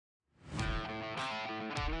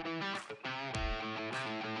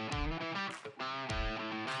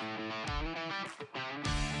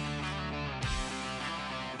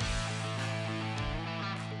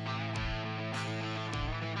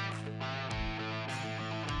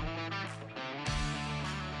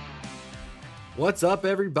What's up,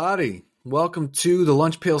 everybody? Welcome to the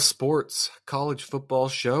Lunch Pail Sports College Football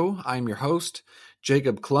Show. I'm your host,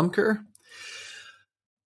 Jacob Klumker,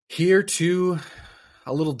 here to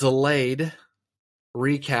a little delayed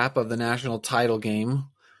recap of the national title game.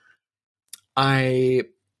 Be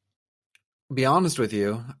honest with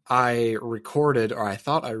you, I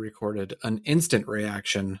thought I recorded an instant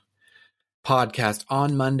reaction podcast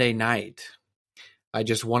on Monday night. I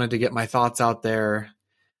just wanted to get my thoughts out there.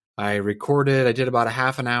 I did about a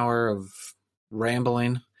half an hour of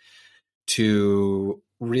rambling to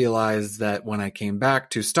realize that when I came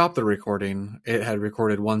back to stop the recording, it had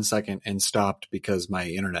recorded 1 second and stopped because my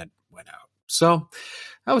internet went out. So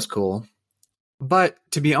that was cool. But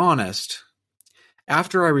to be honest,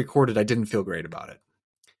 after I recorded, I didn't feel great about it.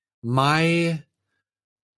 My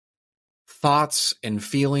thoughts and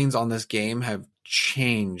feelings on this game have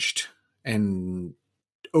changed and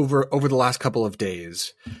over the last couple of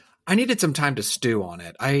days. I needed some time to stew on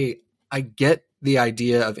it. I get the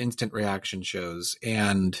idea of instant reaction shows,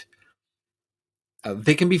 and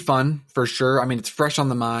they can be fun for sure. I mean, it's fresh on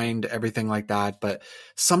the mind, everything like that. But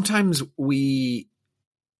sometimes we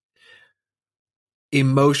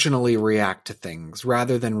emotionally react to things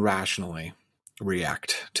rather than rationally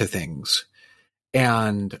react to things.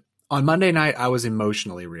 And on Monday night, I was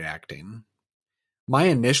emotionally reacting. My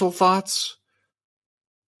initial thoughts,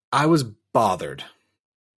 I was bothered.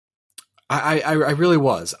 I really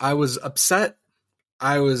was. I was upset.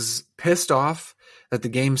 I was pissed off that the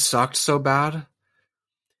game sucked so bad.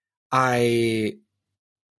 I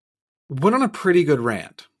went on a pretty good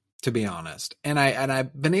rant, to be honest. And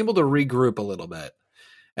I've been able to regroup a little bit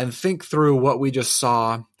and think through what we just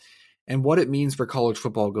saw and what it means for college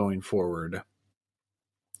football going forward.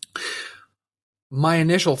 My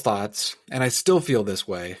initial thoughts, and I still feel this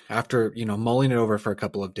way after, mulling it over for a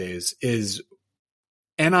couple of days, is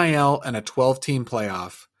NIL and a 12-team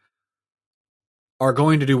playoff are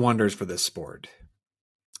going to do wonders for this sport.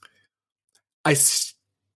 I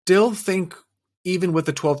still think even with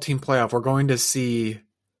the 12-team playoff, we're going to see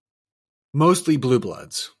mostly blue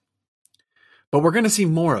bloods, but we're going to see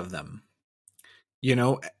more of them.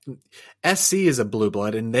 SC is a blue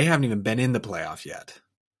blood, and they haven't even been in the playoff yet.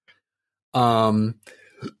 I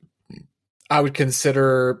would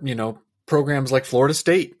consider, programs like Florida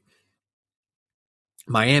State,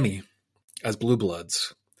 Miami as blue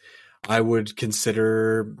bloods. I would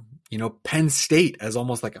consider, Penn State as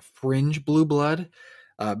almost like a fringe blue blood.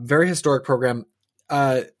 Very historic program.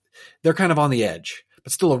 They're kind of on the edge,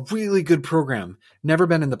 but still a really good program. Never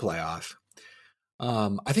been in the playoff.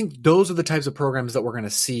 I think those are the types of programs that we're going to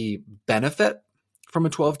see benefit from a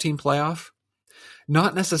 12-team playoff.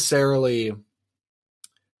 Not necessarily. It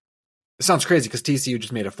sounds crazy because TCU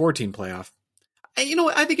just made a 14 playoff. And,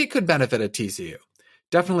 I think it could benefit a TCU.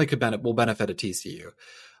 Definitely will benefit a TCU.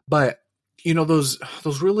 But, those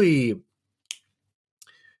really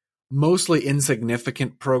mostly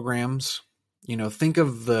insignificant programs, think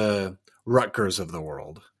of the Rutgers of the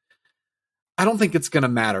world. I don't think it's going to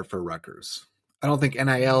matter for Rutgers. I don't think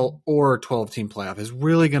NIL or 12-team playoff is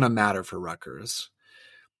really going to matter for Rutgers.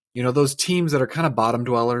 Those teams that are kind of bottom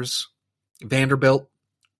dwellers, Vanderbilt,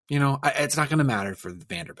 it's not going to matter for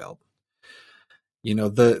Vanderbilt.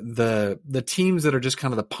 The teams that are just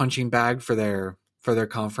kind of the punching bag for their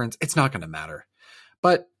conference, it's not going to matter.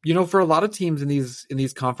 But, for a lot of teams in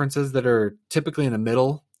these conferences that are typically in the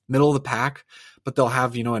middle of the pack, but they'll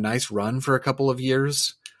have, a nice run for a couple of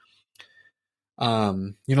years.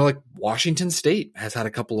 Like Washington State has had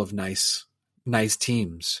a couple of nice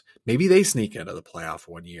teams. Maybe they sneak into the playoff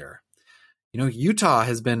one year. Utah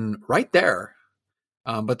has been right there.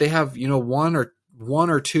 But they have, one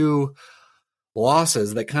or two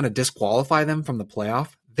losses that kind of disqualify them from the playoff.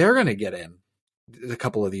 They're going to get in a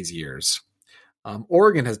couple of these years.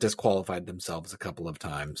 Oregon has disqualified themselves a couple of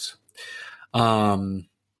times. I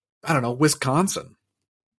don't know, Wisconsin.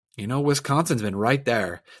 Wisconsin's been right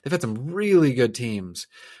there. They've had some really good teams,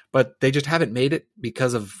 but they just haven't made it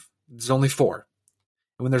because there's only 4.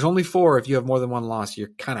 And when there's only 4, if you have more than one loss, you're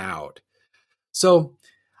kind of out. So,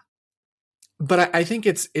 but I think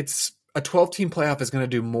it's a 12-team playoff is going to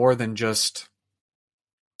do more than just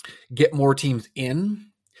get more teams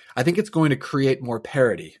in. I think it's going to create more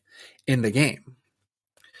parity in the game.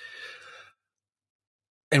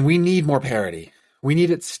 And we need more parity. We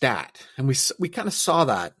need it stat. And we kind of saw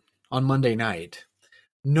that on Monday night.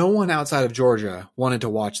 No one outside of Georgia wanted to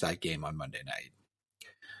watch that game on Monday night.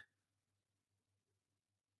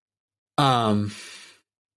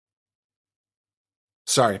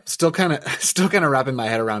 Sorry, still kind of wrapping my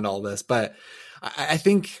head around all this, but I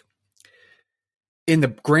think in the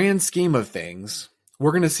grand scheme of things,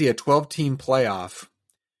 we're going to see a 12-team playoff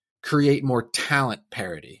create more talent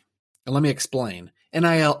parity. And let me explain.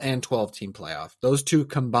 NIL and 12-team playoff, those two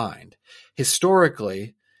combined.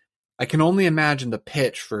 Historically, I can only imagine the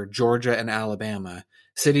pitch for Georgia and Alabama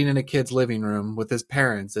sitting in a kid's living room with his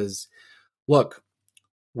parents is, look,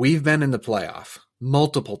 we've been in the playoff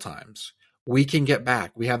multiple times. We can get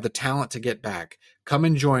back. We have the talent to get back. Come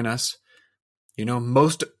and join us. You know,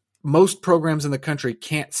 most programs in the country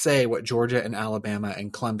can't say what Georgia and Alabama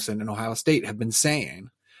and Clemson and Ohio State have been saying,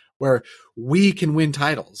 where we can win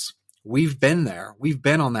titles. We've been there. We've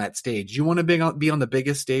been on that stage. You want to be on the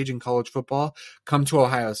biggest stage in college football? Come to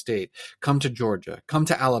Ohio State. Come to Georgia. Come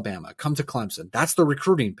to Alabama. Come to Clemson. That's the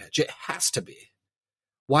recruiting pitch. It has to be.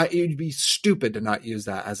 Why? It'd be stupid to not use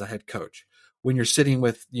that as a head coach when you're sitting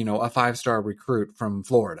with, you know, a 5-star recruit from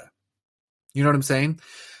Florida. You know what I'm saying?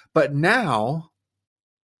 But now,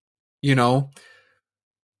 you know,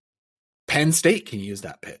 Penn State can use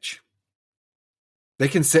that pitch. They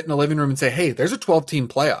can sit in a living room and say, hey, there's a 12-team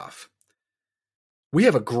playoff. We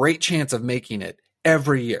have a great chance of making it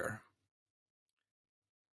every year.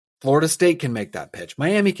 Florida State can make that pitch.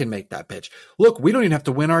 Miami can make that pitch. Look, we don't even have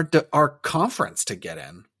to win our conference to get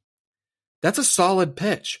in. That's a solid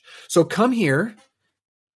pitch. So come here,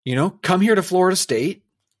 come here to Florida State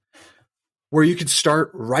where you can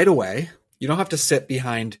start right away. You don't have to sit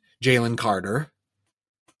behind Jalen Carter.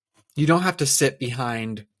 You don't have to sit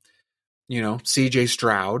behind, CJ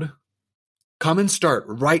Stroud. Come and start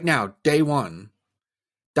right now, day one.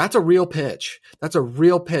 That's a real pitch. That's a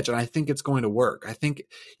real pitch, and I think it's going to work. I think,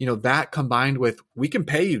 that combined with we can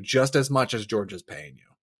pay you just as much as Georgia's paying you.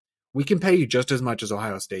 We can pay you just as much as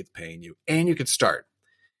Ohio State's paying you, and you can start,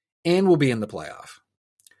 and we'll be in the playoff.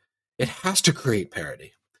 It has to create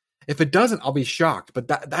parity. If it doesn't, I'll be shocked, but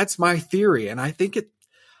that's my theory, and I think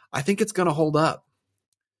it's going to hold up.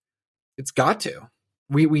 It's got to.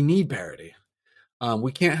 We need parity.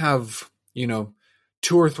 We can't have, 2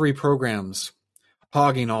 or 3 programs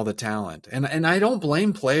hogging all the talent. And I don't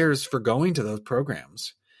blame players for going to those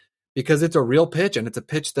programs because it's a real pitch and it's a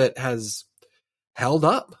pitch that has held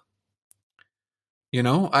up.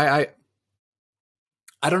 I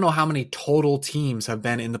don't know how many total teams have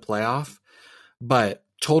been in the playoff, but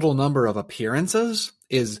total number of appearances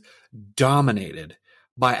is dominated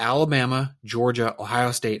by Alabama, Georgia,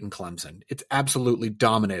 Ohio State, and Clemson. It's absolutely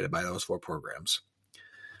dominated by those 4 programs.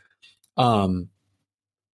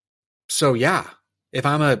 So yeah, if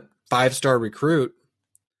I'm a 5-star recruit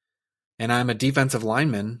and I'm a defensive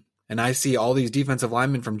lineman and I see all these defensive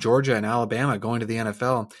linemen from Georgia and Alabama going to the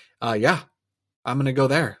NFL, I'm going to go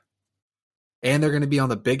there. And they're going to be on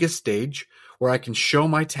the biggest stage where I can show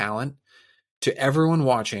my talent to everyone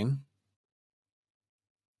watching.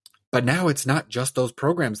 But now it's not just those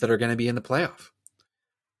programs that are going to be in the playoff.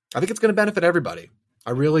 I think it's going to benefit everybody.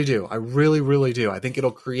 I really do. I really, really do. I think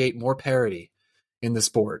it'll create more parity in the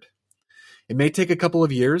sport. It may take a couple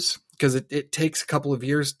of years because it takes a couple of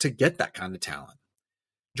years to get that kind of talent.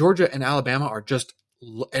 Georgia and Alabama are just,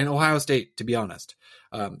 and Ohio State, to be honest,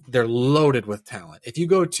 they're loaded with talent. If you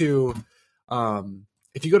go to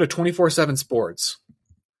 24/7 Sports,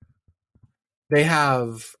 they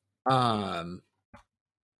have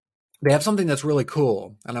something that's really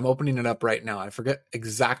cool, and I'm opening it up right now. I forget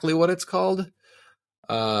exactly what it's called.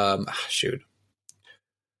 Shoot.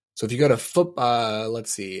 So if you go to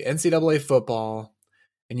NCAA football,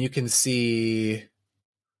 and you can see,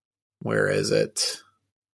 where is it?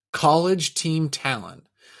 College team talent.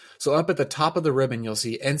 So up at the top of the ribbon, you'll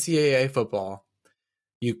see NCAA football.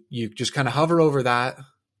 You just kind of hover over that,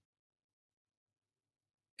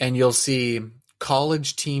 and you'll see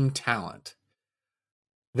college team talent.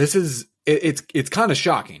 This is it's kind of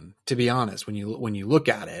shocking, to be honest, when you look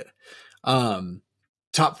at it.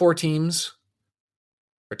 Top 4 teams,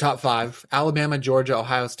 or top 5: Alabama, Georgia,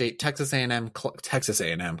 Ohio State, Texas A&M.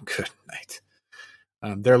 Good night.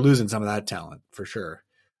 They're losing some of that talent for sure.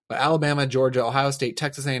 But Alabama, Georgia, Ohio State,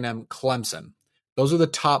 Texas A&M, Clemson. Those are the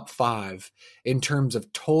top 5 in terms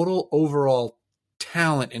of total overall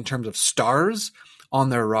talent, in terms of stars on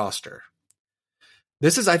their roster.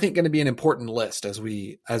 This is, I think, going to be an important list as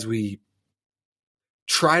we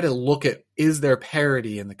try to look at, is there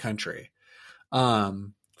parity in the country?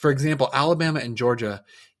 For example, Alabama and Georgia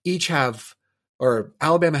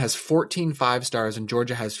Alabama has 14 5-stars and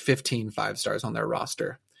Georgia has 15 5-stars on their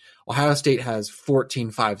roster. Ohio State has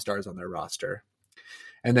 14 5-stars on their roster.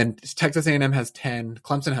 And then Texas A&M has 10,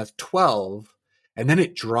 Clemson has 12, and then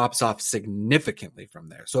it drops off significantly from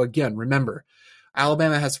there. So again, remember,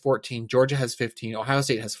 Alabama has 14, Georgia has 15, Ohio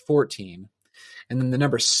State has 14, and then the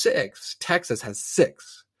number 6, Texas, has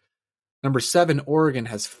 6. Number 7, Oregon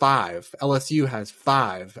has 5. LSU has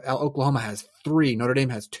 5. Oklahoma has 3. Notre Dame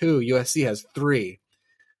has 2. USC has 3.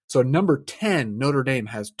 So number 10, Notre Dame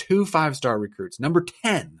has 2 5-star recruits. Number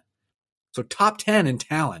 10, so top 10 in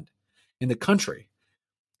talent in the country,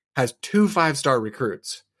 has 2 5-star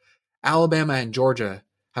recruits. Alabama and Georgia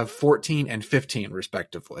have 14 and 15,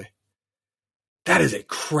 respectively. That is a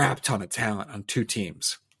crap ton of talent on 2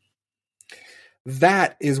 teams.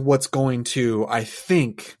 That is what's going to, I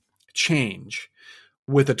think, change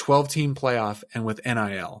with a 12-team playoff and with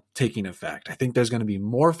NIL taking effect. I think there's going to be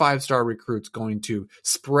more 5-star recruits going to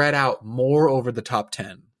spread out more over the top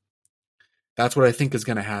 10. That's what I think is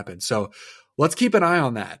going to happen. So let's keep an eye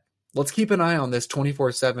on that. Let's keep an eye on this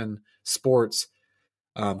 24/7 sports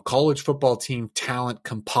college football team talent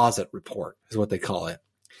composite report is what they call it.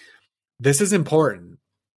 This is important.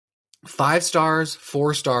 5 stars,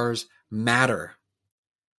 4 stars matter.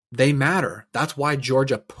 They matter. That's why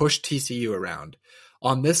Georgia pushed TCU around.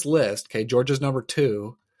 On this list, okay, Georgia's number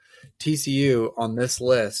 2. TCU on this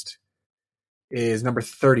list is number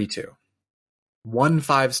 32. 1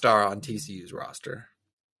 5-star on TCU's roster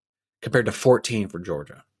compared to 14 for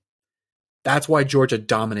Georgia. That's why Georgia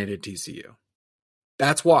dominated TCU.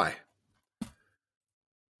 That's why.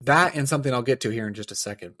 That and something I'll get to here in just a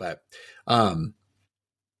second. But yeah,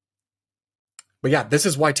 this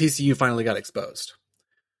is why TCU finally got exposed.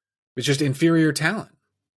 It's just inferior talent.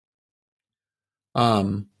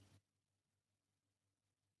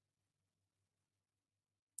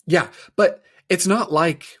 Yeah, but it's not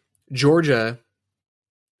like Georgia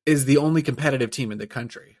is the only competitive team in the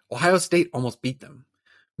country. Ohio State almost beat them.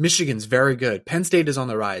 Michigan's very good. Penn State is on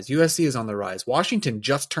the rise. USC is on the rise. Washington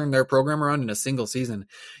just turned their program around in a single season.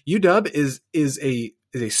 UW is a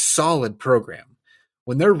solid program.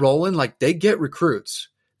 When they're rolling, like, they get recruits.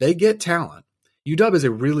 They get talent. UW is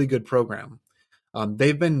a really good program.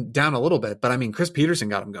 They've been down a little bit, but I mean, Chris Peterson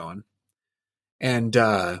got them going. And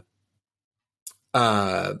Kalen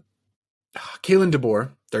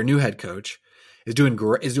DeBoer, their new head coach, is doing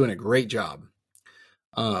a great job.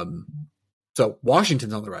 So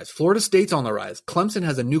Washington's on the rise. Florida State's on the rise. Clemson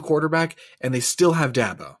has a new quarterback, and they still have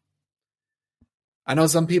Dabo. I know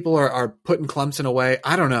some people are putting Clemson away.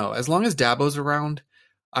 I don't know. As long as Dabo's around,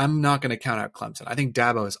 I'm not going to count out Clemson. I think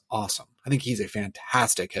Dabo is awesome. I think he's a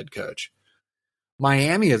fantastic head coach.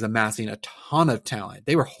 Miami is amassing a ton of talent.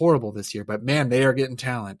 They were horrible this year, but man, they are getting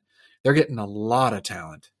talent. They're getting a lot of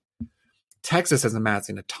talent. Texas is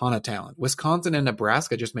amassing a ton of talent. Wisconsin and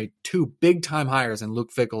Nebraska just made 2 big-time hires in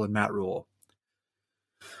Luke Fickell and Matt Rule.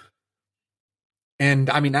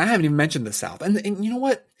 And I mean, I haven't even mentioned the South. And you know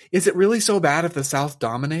what? Is it really so bad if the South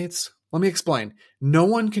dominates? Let me explain. No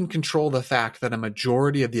one can control the fact that a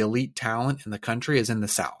majority of the elite talent in the country is in the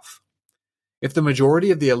South. If the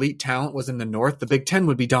majority of the elite talent was in the North, the Big Ten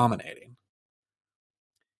would be dominating.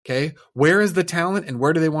 Okay? Where is the talent and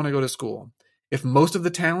where do they want to go to school? If most of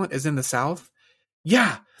the talent is in the South,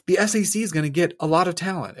 yeah, the SEC is going to get a lot of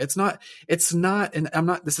talent. It's not,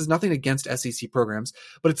 and this is nothing against SEC programs,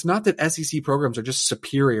 but it's not that SEC programs are just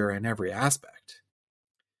superior in every aspect.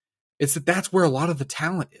 It's that that's where a lot of the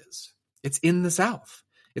talent is. It's in the South.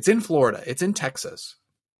 It's in Florida. It's in Texas.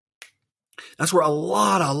 That's where a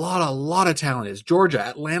lot of talent is. Georgia,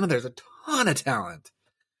 Atlanta, there's a ton of talent.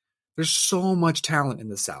 There's so much talent in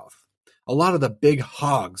the South. A lot of the big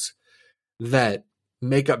hogs that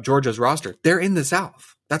make up Georgia's roster, they're in the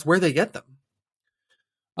South. That's where they get them.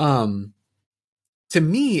 To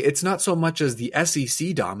me, it's not so much as the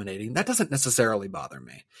SEC dominating. That doesn't necessarily bother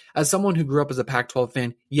me. As someone who grew up as a Pac-12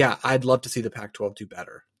 fan, yeah, I'd love to see the Pac-12 do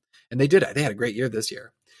better. And they did. They had a great year this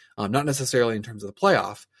year. Not necessarily in terms of the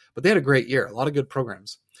playoff, but they had a great year. A lot of good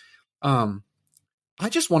programs. I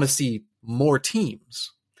just want to see more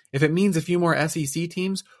teams. If it means a few more SEC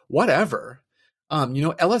teams, whatever.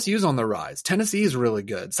 LSU's on the rise. Tennessee is really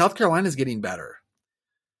good. South Carolina's getting better.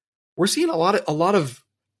 We're seeing a lot of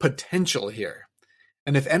potential here.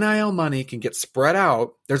 And if NIL money can get spread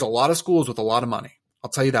out, there's a lot of schools with a lot of money. I'll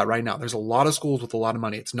tell you that right now. There's a lot of schools with a lot of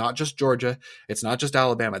money. It's not just Georgia. It's not just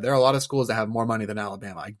Alabama. There are a lot of schools that have more money than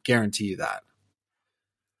Alabama. I guarantee you that.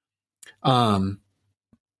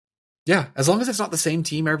 Yeah, as long as it's not the same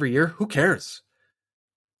team every year, who cares?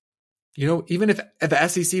 Even if the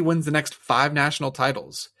SEC wins the next 5 national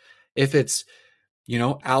titles, if it's,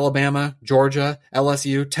 Alabama, Georgia,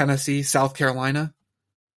 LSU, Tennessee, South Carolina,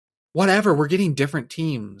 whatever, we're getting different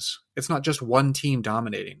teams. It's not just one team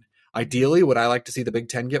dominating. Ideally, would I like to see the Big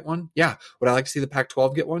Ten get one? Yeah. Would I like to see the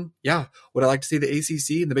Pac-12 get one? Yeah. Would I like to see the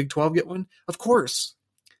ACC and the Big 12 get one? Of course.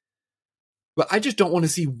 But I just don't want to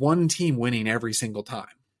see one team winning every single time.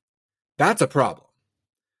 That's a problem.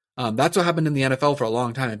 That's what happened in the NFL for a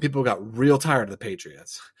long time, and people got real tired of the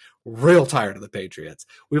Patriots. Real tired of the Patriots.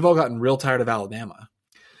 We've all gotten real tired of Alabama.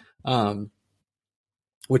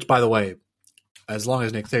 Which, by the way, as long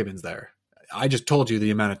as Nick Saban's there, I just told you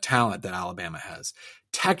the amount of talent that Alabama has.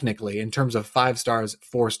 Technically, in terms of 5 stars,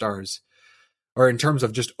 4 stars, or in terms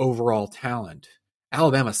of just overall talent,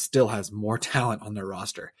 Alabama still has more talent on their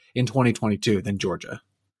roster in 2022 than Georgia.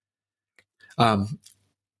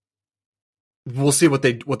 We'll see what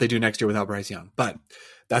they do next year without Bryce Young, but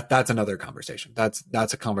that's another conversation.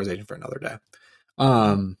 That's a conversation for another day.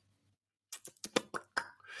 And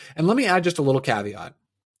let me add just a little caveat.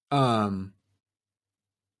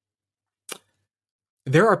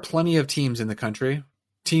 There are plenty of teams in the country.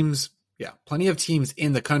 Plenty of teams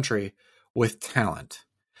in the country with talent.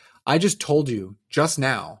 I just told you just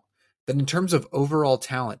now that in terms of overall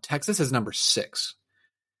talent, Texas is number 6.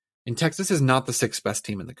 And Texas is not the 6th best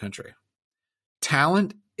team in the country.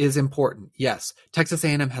 Talent is important. Yes, Texas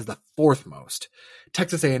A&M has the 4th most.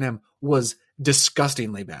 Texas A&M was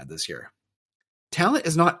disgustingly bad this year. Talent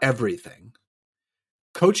is not everything.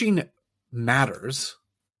 Coaching matters.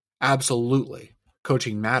 Absolutely.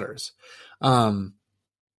 Coaching matters.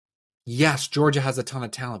 Yes, Georgia has a ton of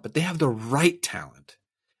talent, but they have the right talent.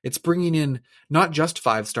 It's bringing in not just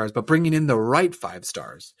 5 stars, but bringing in the right 5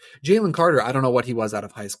 stars. Jalen Carter, I don't know what he was out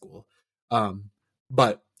of high school,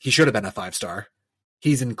 but he should have been a 5-star.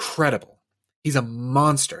 He's incredible. He's a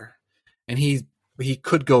monster, and he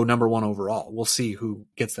could go number 1 overall. We'll see who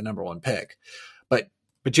gets the number 1 pick.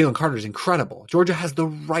 But Jalen Carter is incredible. Georgia has the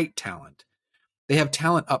right talent. They have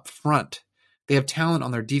talent up front. They have talent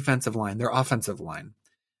on their defensive line, their offensive line.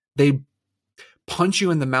 They punch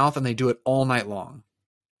you in the mouth, and they do it all night long.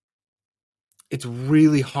 It's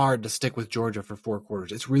really hard to stick with Georgia for 4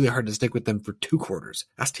 quarters. It's really hard to stick with them for 2 quarters.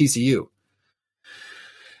 That's TCU.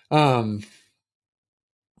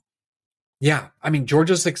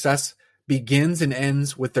 Georgia's success begins and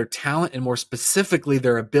ends with their talent, and more specifically,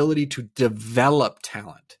 their ability to develop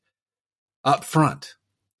talent up front.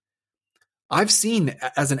 I've seen,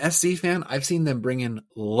 as an SC fan, I've seen them bring in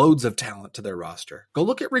loads of talent to their roster. Go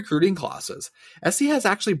look at recruiting classes. SC has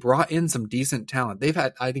actually brought in some decent talent. They've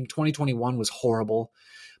had, I think 2021 was horrible,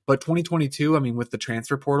 but 2022, with the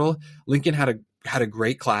transfer portal, Lincoln had a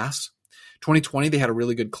great class. 2020, they had a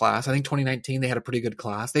really good class. I think 2019, they had a pretty good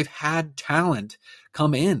class. They've had talent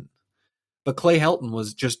come in, but Clay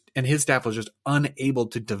Helton and his staff was just unable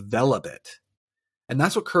to develop it. And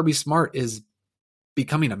that's what Kirby Smart is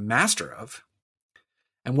becoming a master of,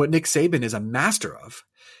 and what Nick Saban is a master of.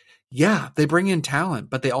 Yeah, they bring in talent,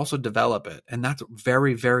 but they also develop it, and that's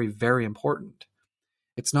very, very, very important.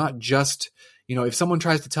 It's not just, if someone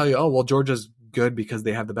tries to tell you, oh, well, Georgia's good because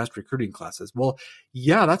they have the best recruiting classes. Well,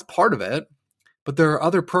 yeah, that's part of it, but there are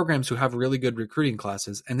other programs who have really good recruiting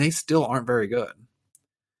classes, and they still aren't very good.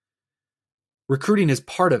 Recruiting is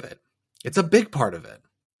part of it. It's a big part of it,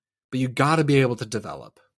 but you got to be able to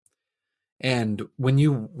develop. And when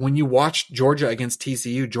you watched Georgia against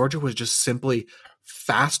TCU, Georgia was just simply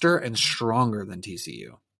faster and stronger than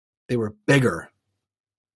TCU. They were bigger.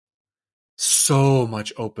 So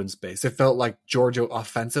much open space. It felt like Georgia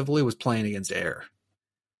offensively was playing against air.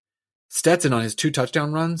 Stetson on his 2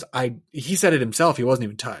 touchdown runs, he said it himself, he wasn't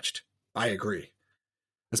even touched. I agree.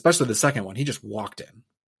 Especially the second one, he just walked in.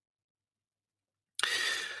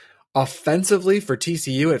 Offensively for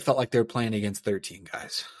TCU, it felt like they were playing against 13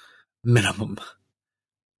 guys. Minimum.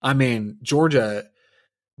 Georgia,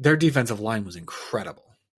 their defensive line was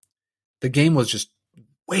incredible. The game was just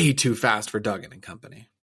way too fast for Duggan and company.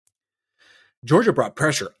 Georgia brought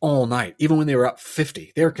pressure all night, even when they were up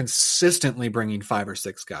 50. They were consistently bringing 5 or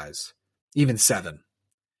 6 guys, even 7.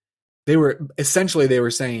 They were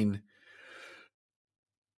saying,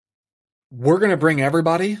 we're going to bring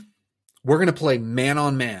everybody. We're going to play man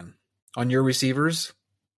on man on your receivers.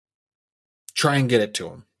 Try and get it to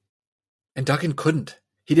them. And Duggan couldn't.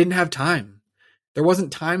 He didn't have time. There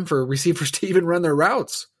wasn't time for receivers to even run their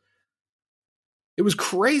routes. It was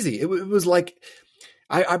crazy. It was like,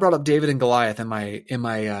 I brought up David and Goliath in my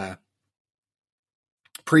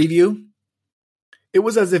preview. It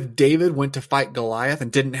was as if David went to fight Goliath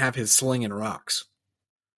and didn't have his sling and rocks.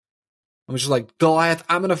 I was just like, Goliath,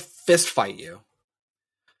 I'm going to fist fight you.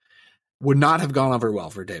 Would not have gone over well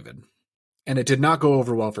for David. And it did not go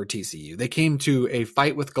over well for TCU. They came to a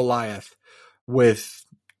fight with Goliath with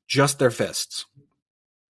just their fists.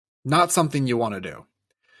 Not something you want to do.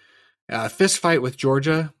 A fist fight with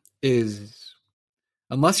Georgia is,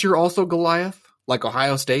 unless you're also Goliath, like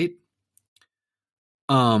Ohio State,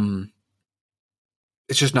 it's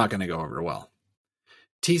just not going to go over well.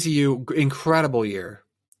 TCU, incredible year.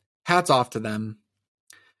 Hats off to them.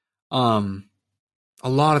 A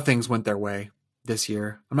lot of things went their way this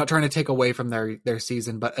year. I'm not trying to take away from their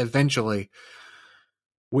season, but eventually,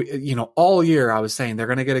 all year I was saying they're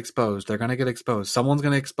going to get exposed. They're going to get exposed. Someone's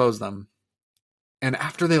going to expose them. And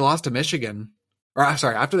after they lost to Michigan,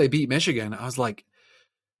 after they beat Michigan, I was like,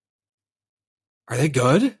 are they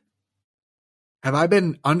good? Have I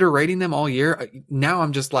been underrating them all year? Now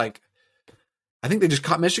I'm just like, I think they just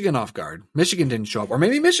caught Michigan off guard. Michigan didn't show up, or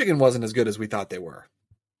maybe Michigan wasn't as good as we thought they were.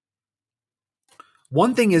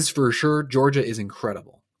 One thing is for sure, Georgia is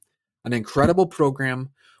incredible. An incredible program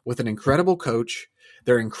with an incredible coach.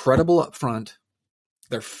 They're incredible up front.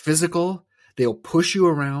 They're physical. They'll push you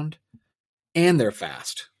around, and they're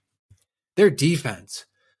fast. Their defense,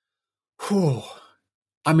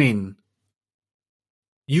 I mean,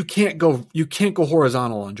 you can't go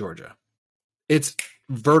horizontal on Georgia. It's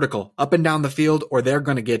vertical, up and down the field, or they're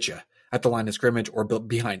going to get you at the line of scrimmage or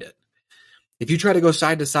behind it. If you try to go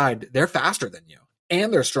side to side, they're faster than you,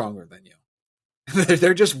 and they're stronger than you.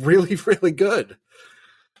 They're just really, really good.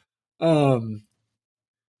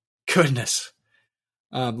 Goodness.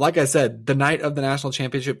 Like I said, the night of the national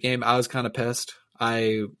championship game, I was kind of pissed.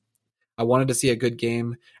 I wanted to see a good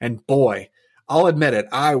game, and boy, I'll admit it,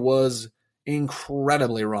 I was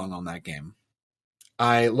incredibly wrong on that game.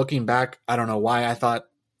 Looking back, I don't know why I thought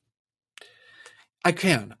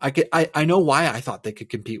I know why I thought they could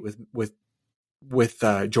compete with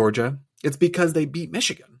Georgia. It's because they beat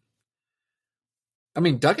Michigan. I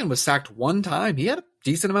mean, Duggan was sacked one time. He had a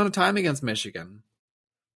decent amount of time against Michigan.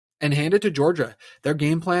 And handed to Georgia. Their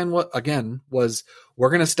game plan, was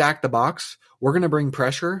we're going to stack the box, we're going to bring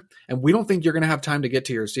pressure, and we don't think you're going to have time to get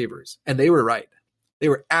to your receivers. And they were right. They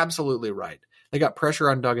were absolutely right. They got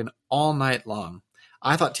pressure on Duggan all night long.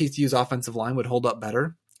 I thought TCU's offensive line would hold up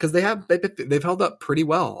better because they've held up pretty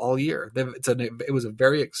well all year. It was a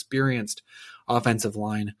very experienced offensive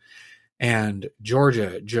line, and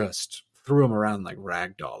Georgia just threw them around like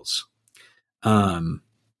rag dolls.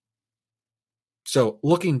 So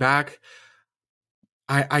looking back,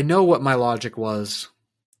 I know what my logic was,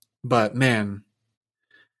 but man,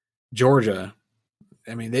 Georgia,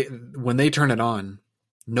 I mean, when they turn it on,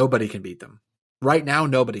 nobody can beat them. Right now,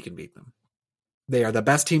 nobody can beat them. They are the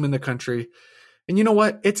best team in the country. And you know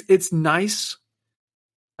what? It's nice.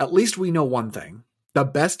 At least we know one thing. The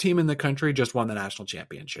best team in the country just won the national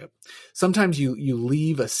championship. Sometimes you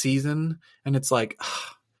leave a season and it's like,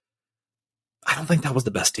 I don't think that was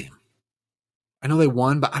the best team. I know they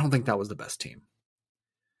won, but I don't think that was the best team.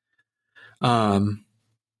 But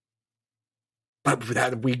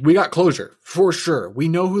we got closure for sure. We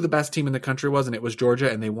know who the best team in the country was, and it was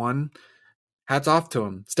Georgia, and they won. Hats off to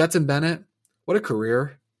him. Stetson Bennett, what a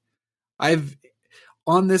career. I've,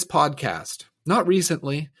 on this podcast, not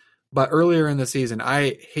recently, but earlier in the season,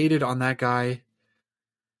 I hated on that guy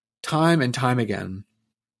time and time again.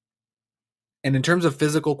 And in terms of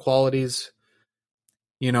physical qualities,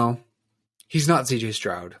 he's not CJ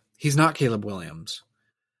Stroud. He's not Caleb Williams.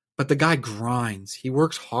 But the guy grinds. He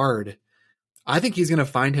works hard. I think he's going to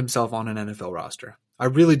find himself on an NFL roster. I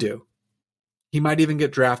really do. He might even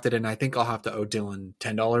get drafted, and I think I'll have to owe Dylan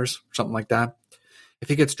 $10 or something like that. If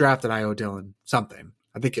he gets drafted, I owe Dylan something.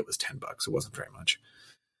 I think it was $10. It wasn't very much.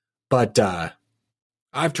 But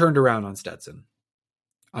I've turned around on Stetson.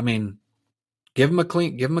 I mean, give him a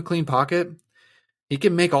clean pocket. He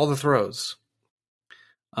can make all the throws.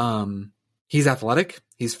 He's athletic.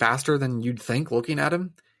 He's faster than you'd think looking at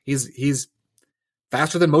him. He's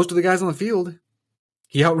faster than most of the guys on the field.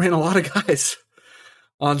 He outran a lot of guys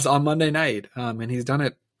on Monday night, and he's done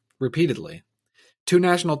it repeatedly. 2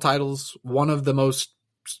 national titles, one of the most,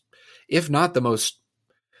 if not the most,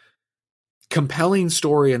 compelling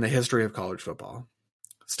story in the history of college football.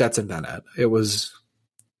 Stetson Bennett.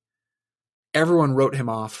 Everyone wrote him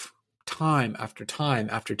off time after time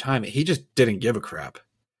after time. He just didn't give a crap.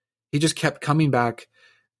 He just kept coming back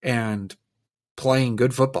and playing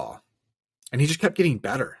good football. And he just kept getting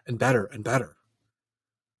better and better and better.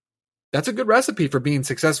 That's a good recipe for being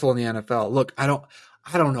successful in the NFL. Look, I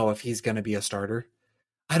don't know if he's going to be a starter.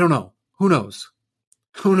 I don't know. Who knows?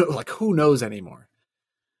 Who knows anymore?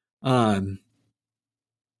 But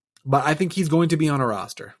I think he's going to be on a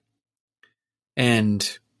roster.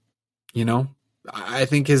 And, I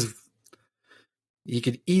think he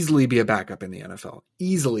could easily be a backup in the NFL.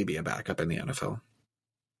 Easily be a backup in the NFL.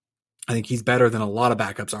 I think he's better than a lot of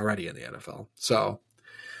backups already in the NFL. So,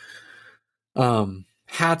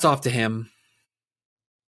 hats off to him.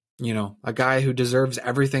 A guy who deserves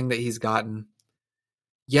everything that he's gotten.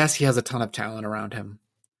 Yes, he has a ton of talent around him,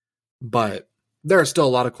 but there are still a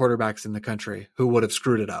lot of quarterbacks in the country who would have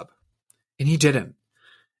screwed it up, and he didn't.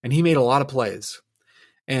 And he made a lot of plays.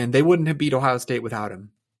 and they wouldn't have beat Ohio State without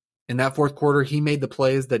him. In that fourth quarter, he made the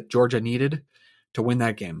plays that Georgia needed to win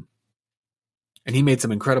that game. And he made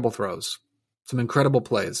some incredible throws, some incredible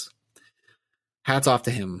plays. Hats off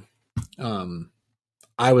to him.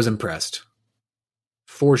 I was impressed,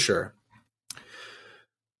 for sure.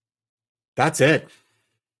 That's it.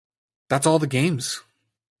 That's all the games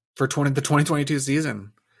for the 2022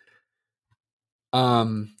 season.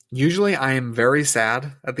 Usually I am very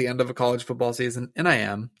sad at the end of a college football season, and I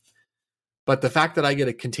am. But the fact that I get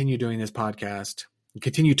to continue doing this podcast and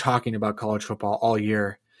continue talking about college football all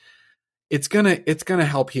year, it's gonna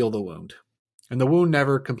help heal the wound. And the wound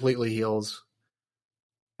never completely heals.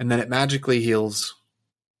 And then it magically heals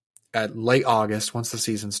at late August once the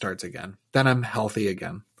season starts again. Then I'm healthy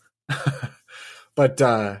again. But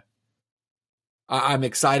I'm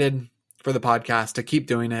excited for the podcast to keep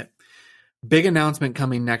doing it. Big announcement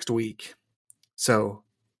coming next week. So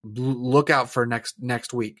look out for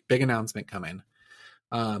next week. Big announcement coming.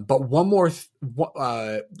 But one more,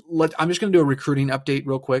 I'm just going to do a recruiting update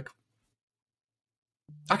real quick.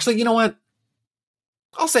 Actually, you know what?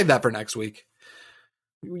 I'll save that for next week.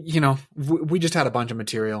 You know, we just had a bunch of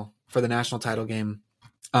material for the national title game.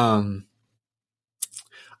 I'll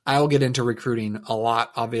get into recruiting a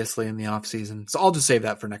lot, obviously, in the off season. So I'll just save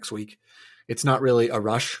that for next week. It's not really a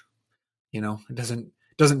rush. You know, it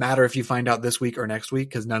doesn't matter if you find out this week or next week,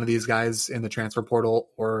 because none of these guys in the transfer portal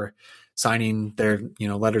or signing their,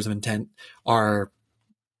 letters of intent are,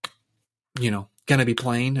 going to be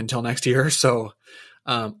playing until next year. So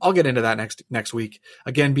I'll get into that next week.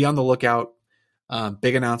 Again, be on the lookout.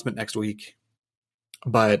 Big announcement next week.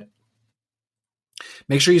 But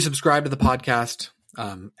make sure you subscribe to the podcast.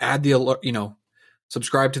 Add the alert,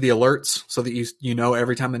 subscribe to the alerts so that you know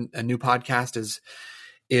every time a new podcast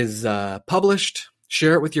is published.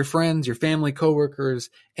 Share it with your friends, your family, coworkers,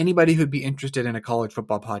 anybody who'd be interested in a college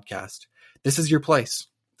football podcast. This is your place.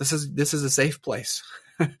 This is a safe place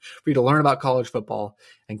for you to learn about college football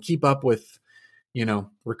and keep up with,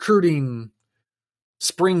 recruiting,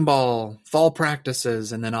 spring ball, fall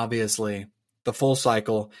practices, and then obviously the full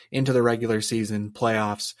cycle into the regular season,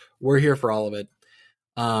 playoffs. We're here for all of it.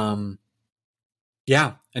 Until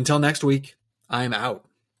next week, I'm out.